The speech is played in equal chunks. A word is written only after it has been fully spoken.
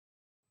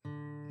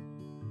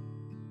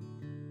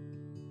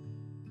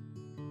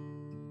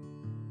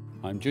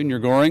I'm Junior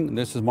Goring, and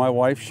this is my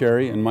wife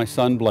Sherry and my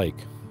son Blake.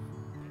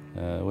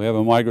 We have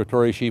a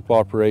migratory sheep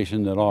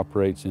operation that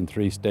operates in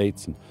 3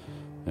 states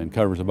and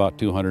covers about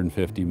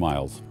 250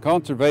 miles.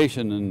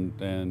 Conservation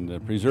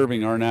and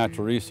preserving our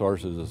natural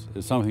resources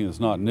is something that's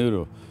not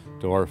new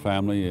to our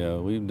family.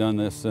 We've done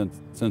this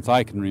since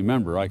I can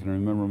remember. I can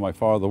remember my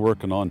father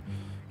working on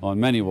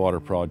many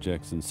water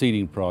projects and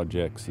seeding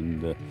projects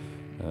and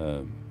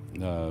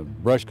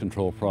brush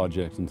control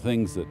projects and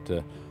things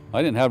that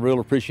I didn't have real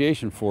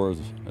appreciation for as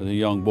a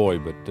young boy,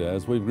 but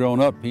as we've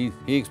grown up, he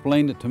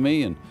explained it to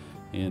me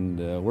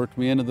and worked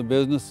me into the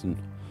business,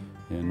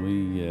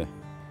 and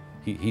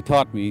he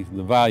taught me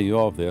the value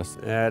of this.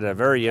 At a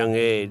very young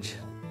age,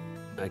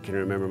 I can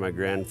remember my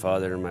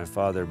grandfather and my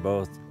father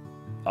both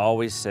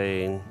always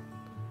saying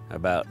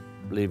about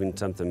leaving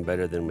something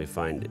better than we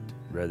find it,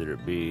 whether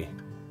it be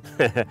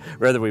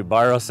whether we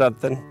borrow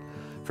something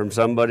from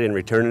somebody and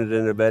return it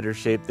in a better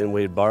shape than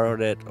we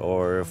borrowed it,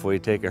 or if we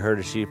take a herd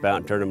of sheep out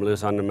and turn them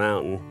loose on the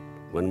mountain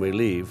when we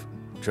leave,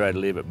 try to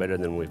leave it better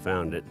than we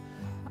found it.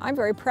 I'm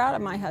very proud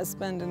of my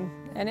husband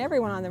and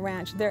everyone on the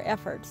ranch, their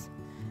efforts.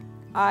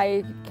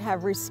 I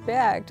have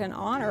respect and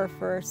honor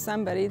for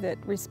somebody that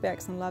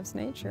respects and loves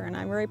nature, and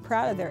I'm very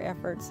proud of their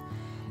efforts.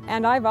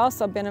 And I've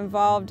also been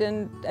involved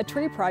in a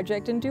tree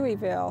project in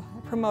Deweyville,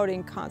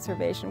 promoting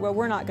conservation. Well,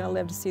 we're not going to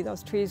live to see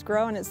those trees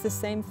grow, and it's the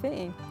same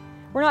thing.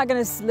 We're not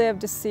going to live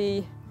to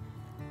see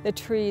the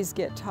trees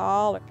get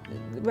tall,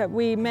 but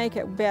we make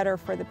it better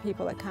for the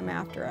people that come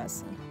after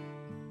us.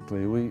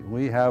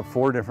 We have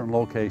 4 different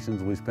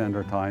locations we spend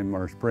our time,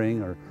 our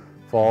spring, our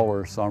fall,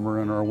 our summer,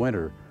 and our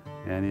winter.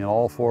 And in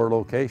all 4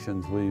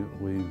 locations,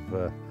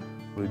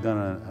 we've done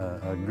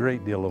a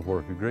great deal of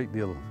work, a great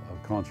deal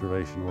of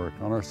conservation work.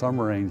 On our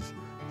summer range,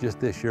 just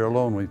this year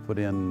alone, we put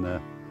in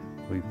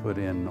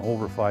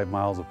over 5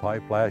 miles of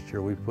pipe. Last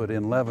year, we put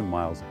in 11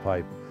 miles of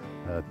pipe.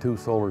 2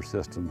 solar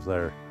systems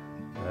there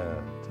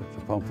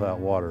to pump that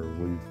water.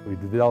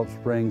 We've developed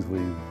springs.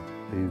 We've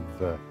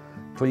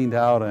cleaned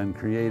out and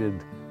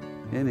created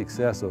in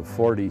excess of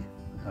 40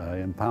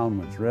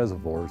 impoundments,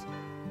 reservoirs,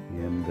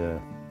 and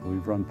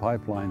we've run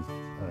pipelines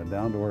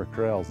down to our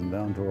trails and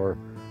down to our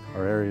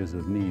areas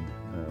of need.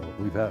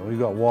 We've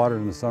got water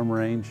in the summer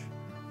range.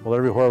 Well,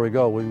 everywhere we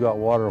go, we've got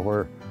water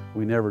where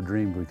we never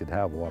dreamed we could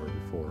have water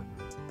before.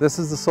 This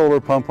is the solar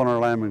pump on our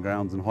lambing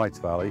grounds in Whites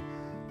Valley.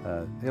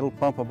 It'll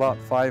pump about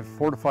 4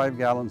 to 5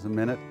 gallons a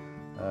minute.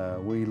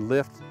 We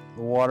lift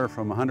the water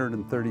from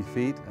 130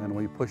 feet and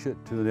we push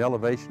it to the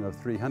elevation of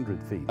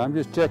 300 feet. I'm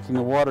just checking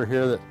the water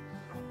here that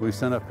we've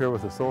sent up here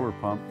with the solar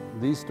pump.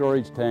 These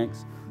storage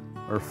tanks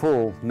are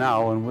full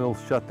now, and we'll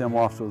shut them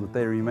off so that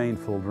they remain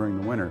full during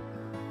the winter.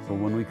 So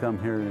when we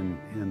come here in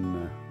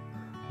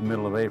the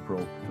middle of April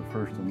to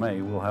 1st of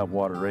May, we'll have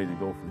water ready to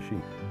go for the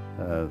sheep.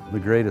 The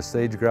greatest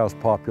sage grouse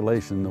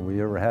population that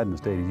we ever had in the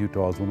state of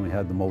Utah is when we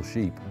had the most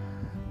sheep.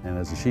 And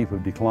as the sheep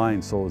have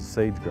declined, so has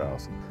sage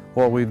grouse.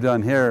 What we've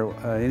done here,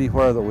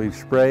 anywhere that we've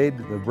sprayed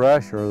the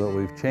brush or that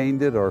we've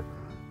chained it or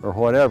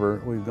whatever,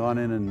 we've gone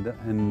in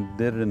and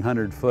did it in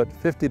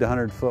 50 to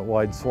 100 foot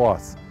wide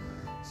swaths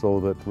so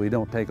that we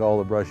don't take all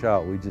the brush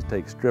out, we just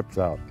take strips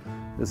out.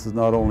 This is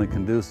not only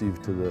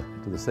conducive to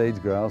the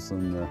sage grouse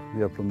and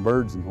the upland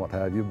birds and what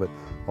have you, but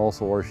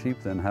also our sheep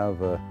then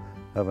have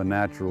a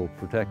natural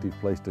protective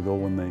place to go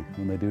when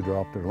they do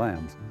drop their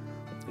lambs.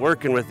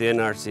 Working with the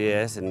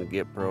NRCS and the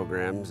GIP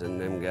programs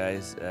and them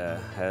guys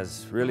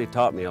has really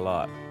taught me a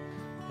lot.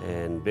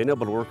 And being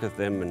able to work with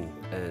them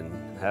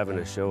and having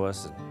to show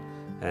us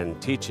and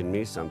teaching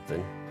me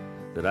something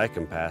that I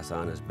can pass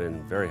on has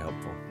been very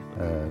helpful.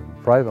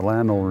 Private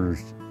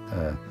landowners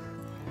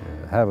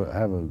have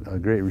a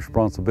great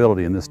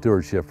responsibility in this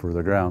stewardship for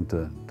the ground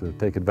to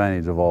take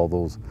advantage of all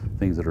those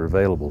things that are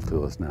available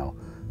to us now.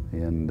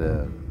 And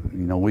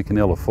you know, we can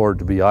ill afford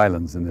to be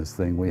islands in this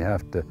thing. We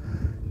have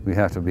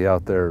to be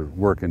out there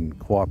working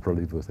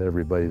cooperatively with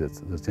everybody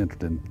that's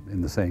interested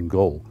in the same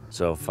goal.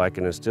 So if I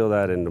can instill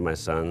that into my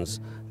sons,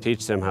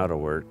 teach them how to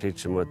work,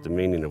 teach them what the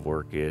meaning of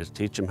work is,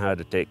 teach them how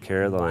to take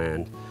care of the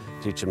land,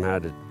 teach them how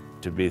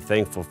to be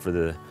thankful for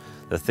the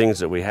things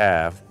that we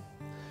have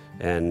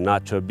and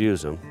not to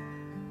abuse them.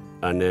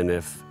 And then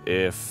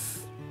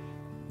if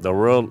the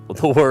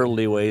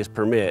worldly ways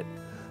permit,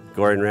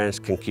 Goring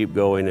Ranch can keep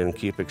going and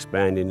keep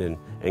expanding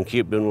and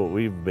keep doing what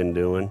we've been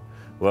doing,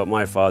 what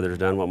my father's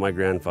done, what my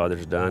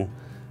grandfather's done,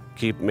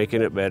 keep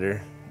making it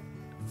better,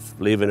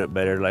 leaving it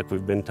better like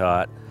we've been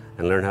taught,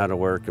 and learn how to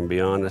work and be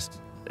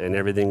honest in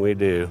everything we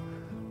do,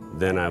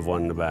 then I've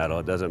won the battle.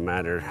 It doesn't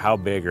matter how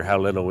big or how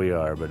little we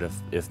are, but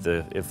if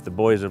the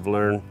boys have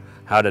learned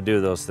how to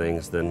do those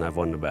things, then I've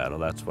won the battle.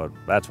 That's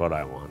what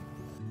I want.